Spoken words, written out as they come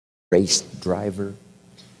race driver.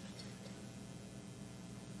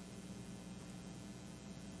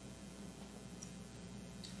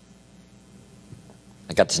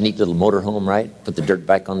 I got this neat little motorhome, right? Put the dirt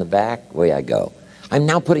bike on the back, away I go. I'm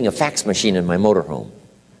now putting a fax machine in my motorhome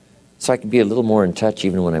so I can be a little more in touch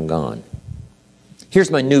even when I'm gone. Here's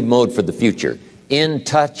my new mode for the future. In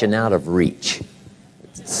touch and out of reach.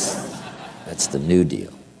 That's the new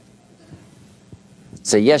deal.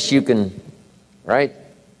 So yes, you can, right?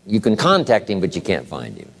 You can contact him, but you can't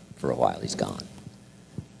find him for a while. He's gone.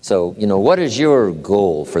 So, you know, what is your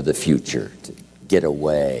goal for the future? To get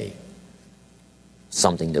away.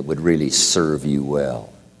 Something that would really serve you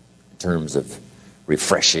well in terms of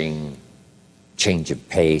refreshing, change of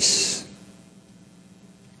pace,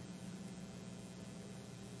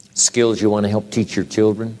 skills you want to help teach your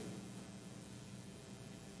children.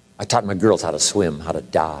 I taught my girls how to swim, how to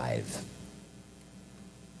dive.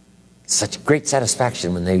 Such great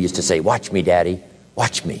satisfaction when they used to say, "Watch me, Daddy,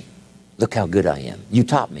 watch me. Look how good I am. You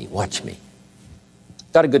taught me, watch me."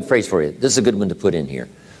 Got a good phrase for you. This is a good one to put in here.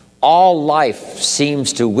 All life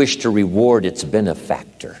seems to wish to reward its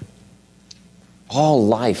benefactor. All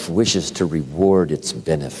life wishes to reward its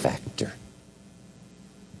benefactor.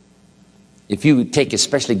 If you take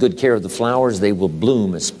especially good care of the flowers, they will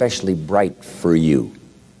bloom especially bright for you.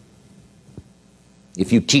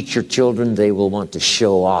 If you teach your children, they will want to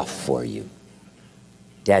show off for you.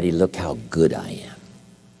 "Daddy, look how good I am.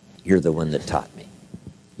 You're the one that taught me.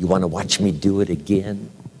 You want to watch me do it again?"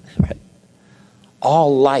 Right?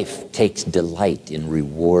 All life takes delight in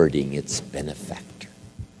rewarding its benefactor.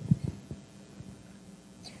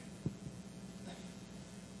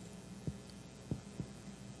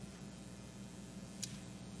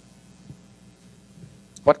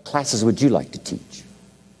 What classes would you like to teach?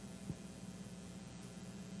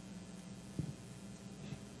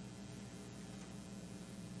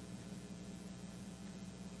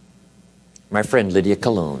 My friend Lydia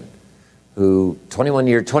Cologne, who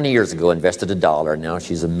 20 years ago invested $1, now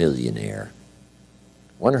she's a millionaire.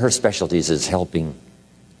 One of her specialties is helping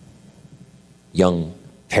young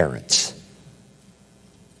parents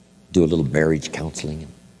do a little marriage counseling.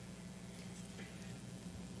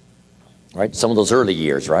 Right? Some of those early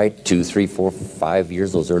years, right? 2, 3, 4, 5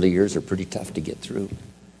 years, those early years are pretty tough to get through.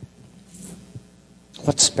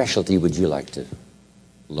 What specialty would you like to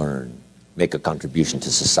learn? Make a contribution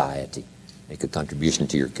to society. Make a contribution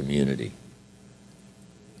to your community.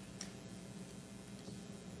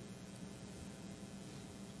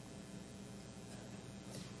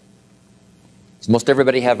 Does most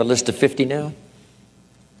everybody have a list of 50 now?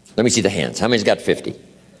 Let me see the hands. How many's got 50?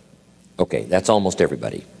 Okay, that's almost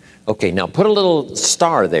everybody. Okay, now put a little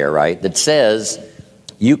star there, right, that says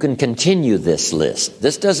you can continue this list.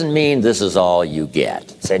 This doesn't mean this is all you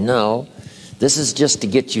get. Say, no, this is just to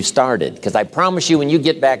get you started. Because I promise you, when you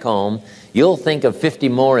get back home, you'll think of 50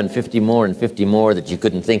 more and 50 more and 50 more that you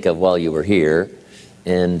couldn't think of while you were here.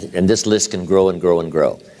 And this list can grow and grow and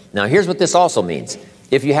grow. Now, here's what this also means.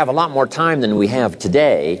 If you have a lot more time than we have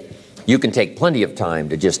today, you can take plenty of time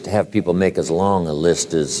to just have people make as long a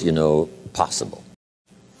list as, possible.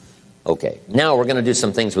 Okay, now we're going to do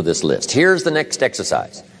some things with this list. Here's the next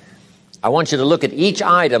exercise. I want you to look at each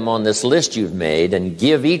item on this list you've made and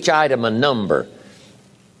give each item a number.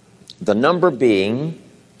 The number being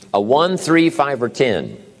a 1, 3, 5, or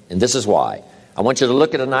 10. And this is why. I want you to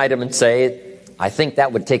look at an item and say, I think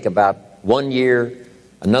that would take about 1 year.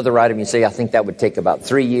 Another item, you say, I think that would take about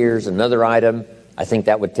 3 years. Another item, I think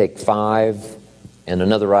that would take 5. And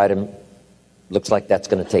another item, looks like that's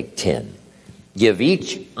going to take 10. Give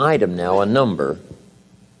each item now a number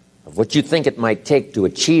of what you think it might take to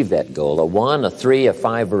achieve that goal. A 1, a 3, a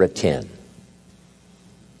 5, or a 10.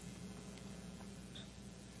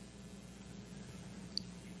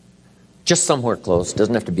 Just somewhere close,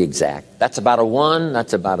 doesn't have to be exact. That's about a 1,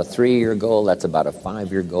 that's about a 3-year goal, that's about a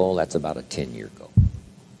 5-year goal, that's about a 10-year goal.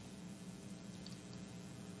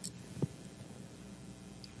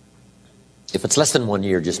 If it's less than 1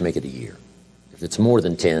 year, just make it a year. If it's more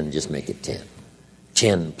than 10, just make it 10.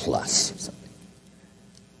 10 plus something.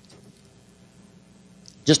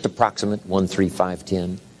 Just approximate 1, 3, 5,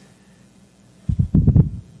 10.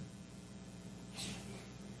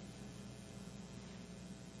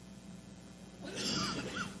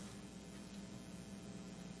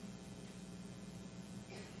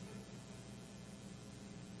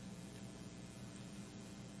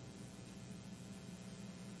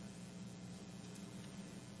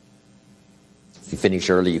 If you finish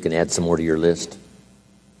early, you can add some more to your list.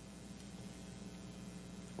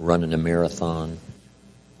 Running a marathon.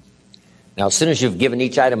 Now, as soon as you've given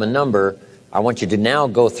each item a number, I want you to now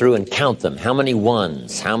go through and count them. How many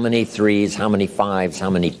ones, how many threes, how many fives, how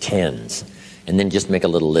many tens? And then just make a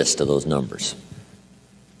little list of those numbers.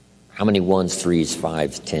 How many ones, threes,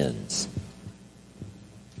 fives, tens?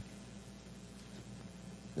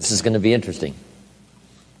 This is going to be interesting.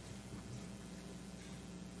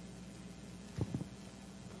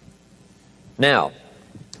 Now,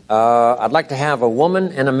 I'd like to have a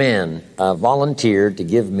woman and a man volunteer to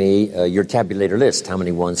give me your tabulator list. How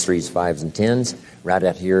many ones, threes, fives, and tens? Right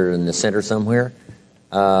out here in the center somewhere.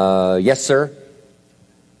 Yes, sir.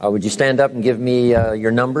 Would you stand up and give me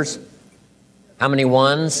your numbers? How many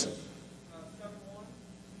ones? 7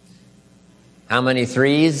 How many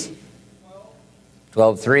threes?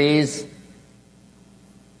 12 threes.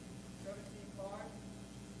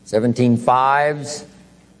 17 fives.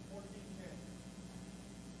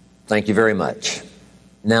 Thank you very much.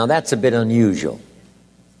 Now that's a bit unusual.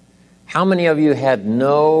 How many of you had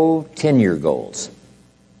no 10-year goals?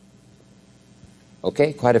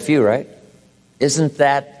 Okay, quite a few, right? Isn't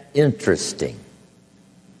that interesting?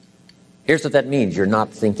 Here's what that means. You're not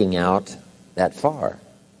thinking out that far.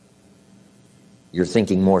 You're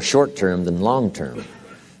thinking more short-term than long-term.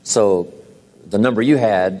 So the number you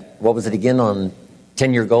had, what was it again on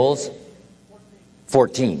 10-year goals?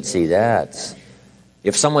 14. See, that's...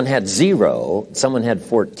 If someone had 0, someone had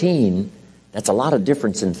 14, that's a lot of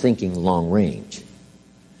difference in thinking long range.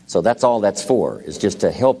 So that's all that's for, is just to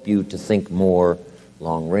help you to think more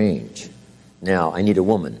long range. Now, I need a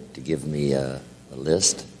woman to give me a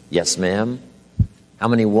list. Yes, ma'am. How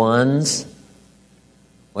many ones?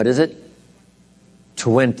 What is it?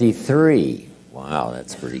 23. Wow,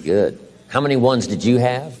 that's pretty good. How many ones did you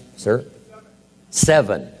have, sir?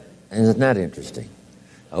 7. Isn't that interesting?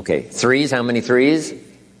 Okay, threes, how many threes?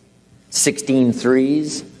 16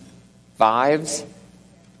 threes, fives,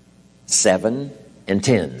 7, and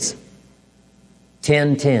tens.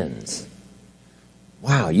 10 tens.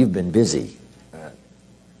 Wow, you've been busy.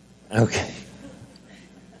 Okay.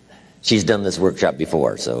 She's done this workshop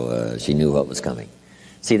before, so she knew what was coming.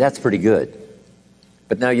 See, that's pretty good.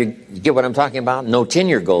 But now you get what I'm talking about? No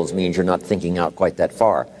 10-year goals means you're not thinking out quite that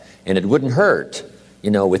far. And it wouldn't hurt,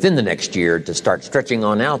 within the next year to start stretching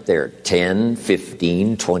on out there 10,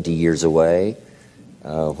 15, 20 years away,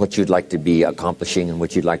 what you'd like to be accomplishing and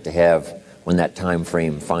what you'd like to have when that time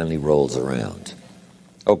frame finally rolls around.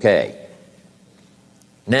 Okay.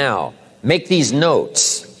 Now, make these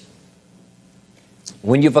notes.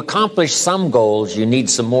 When you've accomplished some goals, you need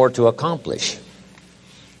some more to accomplish.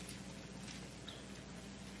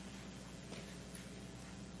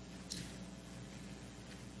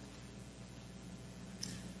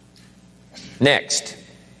 Next,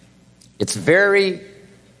 it's very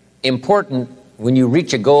important when you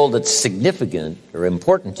reach a goal that's significant or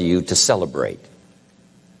important to you to celebrate.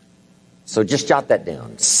 So just jot that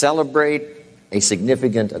down. Celebrate a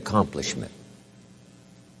significant accomplishment.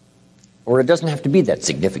 Or it doesn't have to be that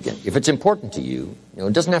significant. If it's important to you,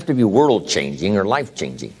 it doesn't have to be world-changing or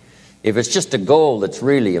life-changing. If it's just a goal that's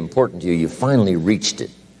really important to you, you finally reached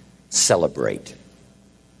it. Celebrate.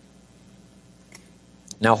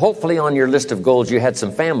 Now, hopefully on your list of goals, you had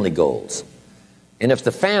some family goals. And if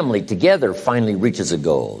the family together finally reaches a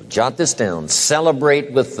goal, jot this down.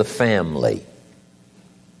 Celebrate with the family.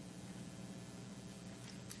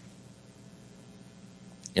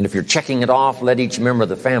 And if you're checking it off, let each member of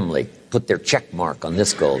the family put their check mark on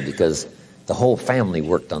this goal because the whole family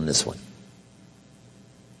worked on this one.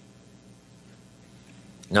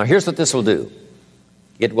 Now, here's what this will do.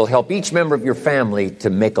 It will help each member of your family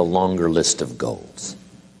to make a longer list of goals.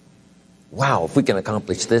 Wow, if we can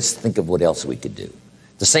accomplish this, think of what else we could do.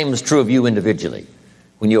 The same is true of you individually.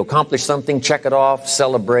 When you accomplish something, check it off,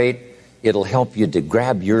 celebrate. It'll help you to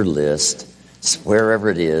grab your list, wherever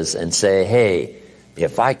it is, and say, hey,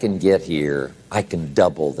 if I can get here, I can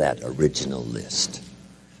double that original list.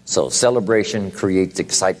 So celebration creates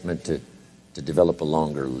excitement to develop a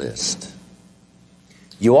longer list.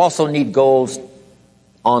 You also need goals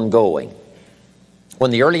ongoing.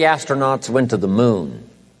 When the early astronauts went to the moon,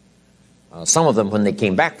 some of them, when they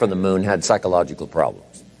came back from the moon, had psychological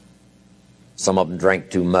problems. Some of them drank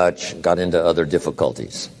too much, got into other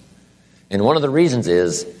difficulties. And one of the reasons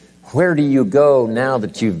is, where do you go now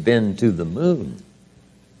that you've been to the moon?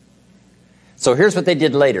 So here's what they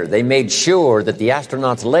did later. They made sure that the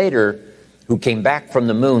astronauts later, who came back from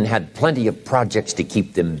the moon, had plenty of projects to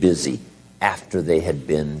keep them busy after they had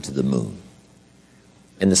been to the moon.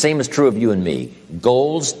 And the same is true of you and me.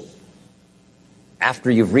 Goals, after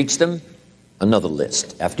you've reached them, another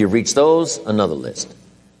list. After you reach those, another list.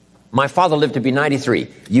 My father lived to be 93.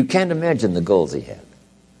 You can't imagine the goals he had.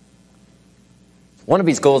 One of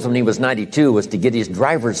his goals when he was 92 was to get his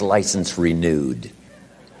driver's license renewed.